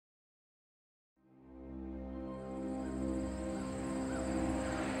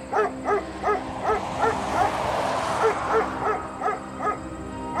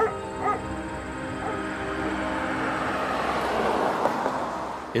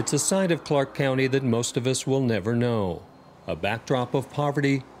It's a side of Clark County that most of us will never know, a backdrop of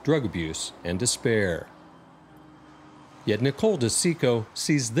poverty, drug abuse, and despair. Yet Nicole DeSico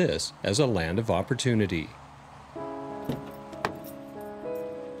sees this as a land of opportunity.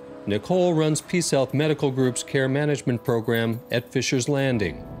 Nicole runs Peace Health Medical Group's Care Management Program at Fisher's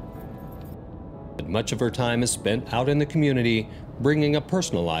Landing. But much of her time is spent out in the community, bringing a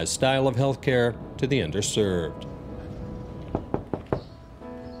personalized style of health care to the underserved.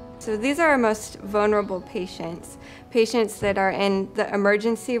 So these are our most vulnerable patients, patients that are in the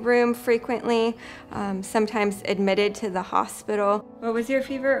emergency room frequently, sometimes admitted to the hospital. What was your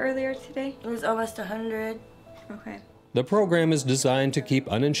fever earlier today? It was almost 100. Okay. The program is designed to keep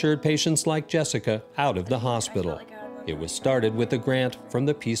uninsured patients like Jessica out of the hospital. It was started with a grant from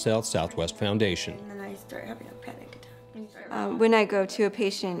the Peace Health Southwest Foundation. And then I started having a panic attack. When I go to a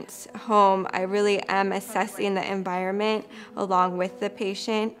patient's home, I really am assessing the environment along with the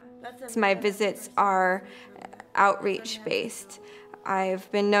patient. My visits are outreach-based.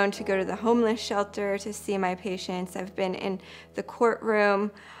 I've been known to go to the homeless shelter to see my patients. I've been in the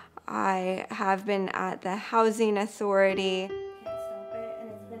courtroom. I have been at the housing authority.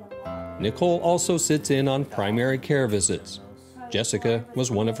 Nicole also sits in on primary care visits. Jessica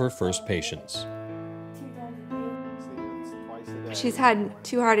was one of her first patients. She's had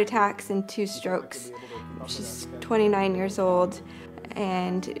 2 heart attacks and 2 strokes. She's 29 years old,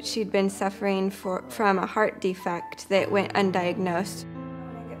 and she'd been suffering from a heart defect that went undiagnosed.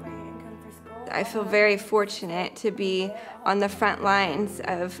 I feel very fortunate to be on the front lines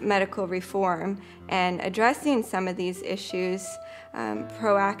of medical reform and addressing some of these issues,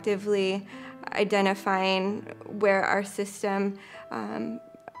 proactively identifying where our system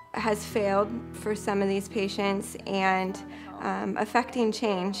has failed for some of these patients and affecting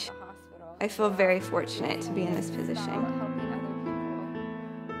change. I feel very fortunate to be in this position.